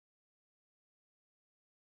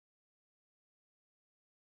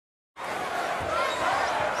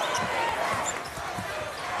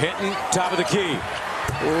Hinton, top of the key.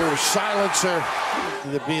 Oh, silencer.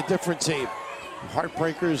 It'd be a different team.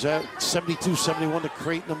 Heartbreakers at 72-71 to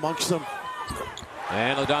Creighton amongst them.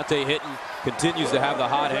 And LaDontae Henton continues to have the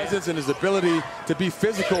hot hand. And his ability to be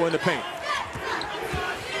physical in the paint.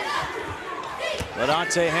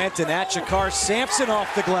 LaDontae Henton at Jakar Sampson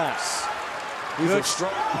off the glass. Good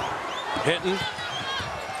strong. Hinton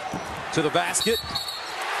to the basket.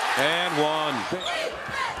 And one.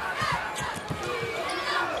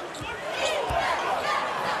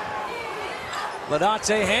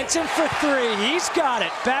 LaDontae Henton for three. He's got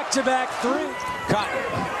it. Back-to-back three.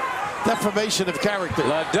 Cotton. Defamation of character.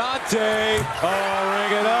 LaDontae. Oh,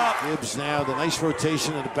 ring it up. Gibbs now, the nice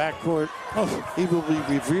rotation in the backcourt. Oh, he will be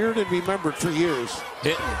revered and remembered for years.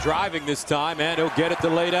 Hinton driving this time, and he'll get it to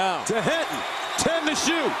lay down. To Hinton. 10 to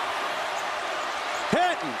shoot.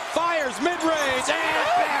 Hinton fires mid-range and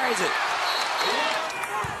buries it.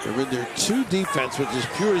 They're in their 2 defense, which is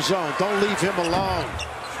pure zone. Don't leave him alone.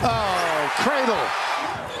 Oh, cradle.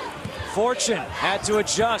 Fortune had to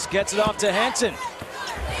adjust, gets it off to Henton.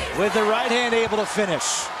 With the right hand able to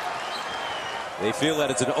finish. They feel that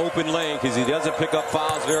it's an open lane because he doesn't pick up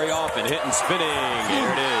fouls very often. Hinton spinning. Here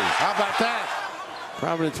it is. How about that?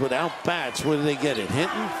 Providence without bats. Where do they get it?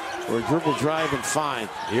 Hinton or dribble drive and find?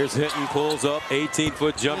 Here's Hinton, pulls up,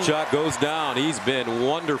 18-foot jump shot, goes down. He's been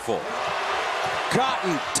wonderful.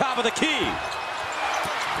 Cotton, top of the key.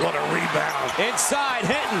 What a rebound. Inside,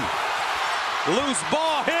 Hinton. Loose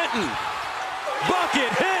ball, Hinton.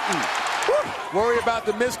 Bucket, Hinton. Worry about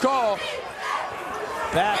the missed call.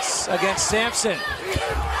 Bats against Sampson.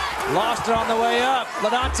 Lost it on the way up.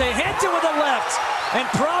 LaDontae Henton with the left. And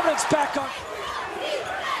Providence back on.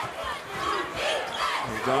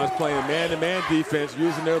 John's playing man-to-man defense,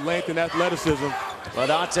 using their length and athleticism.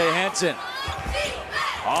 LaDontae Henton.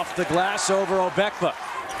 Off the glass over Obekba.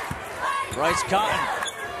 Bryce Cotton.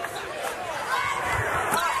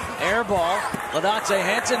 Air ball. LaDontae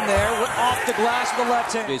Henton there off the glass with the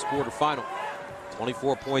left hand. Today's quarterfinal.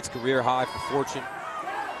 24 points, career high for Fortune.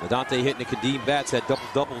 LaDontae Henton and Kadeem Batts had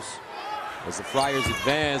double-doubles as the Friars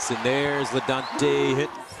advance, and there's LaDontae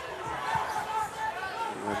Henton.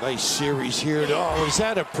 A nice series here. Oh, is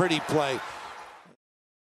that a pretty play?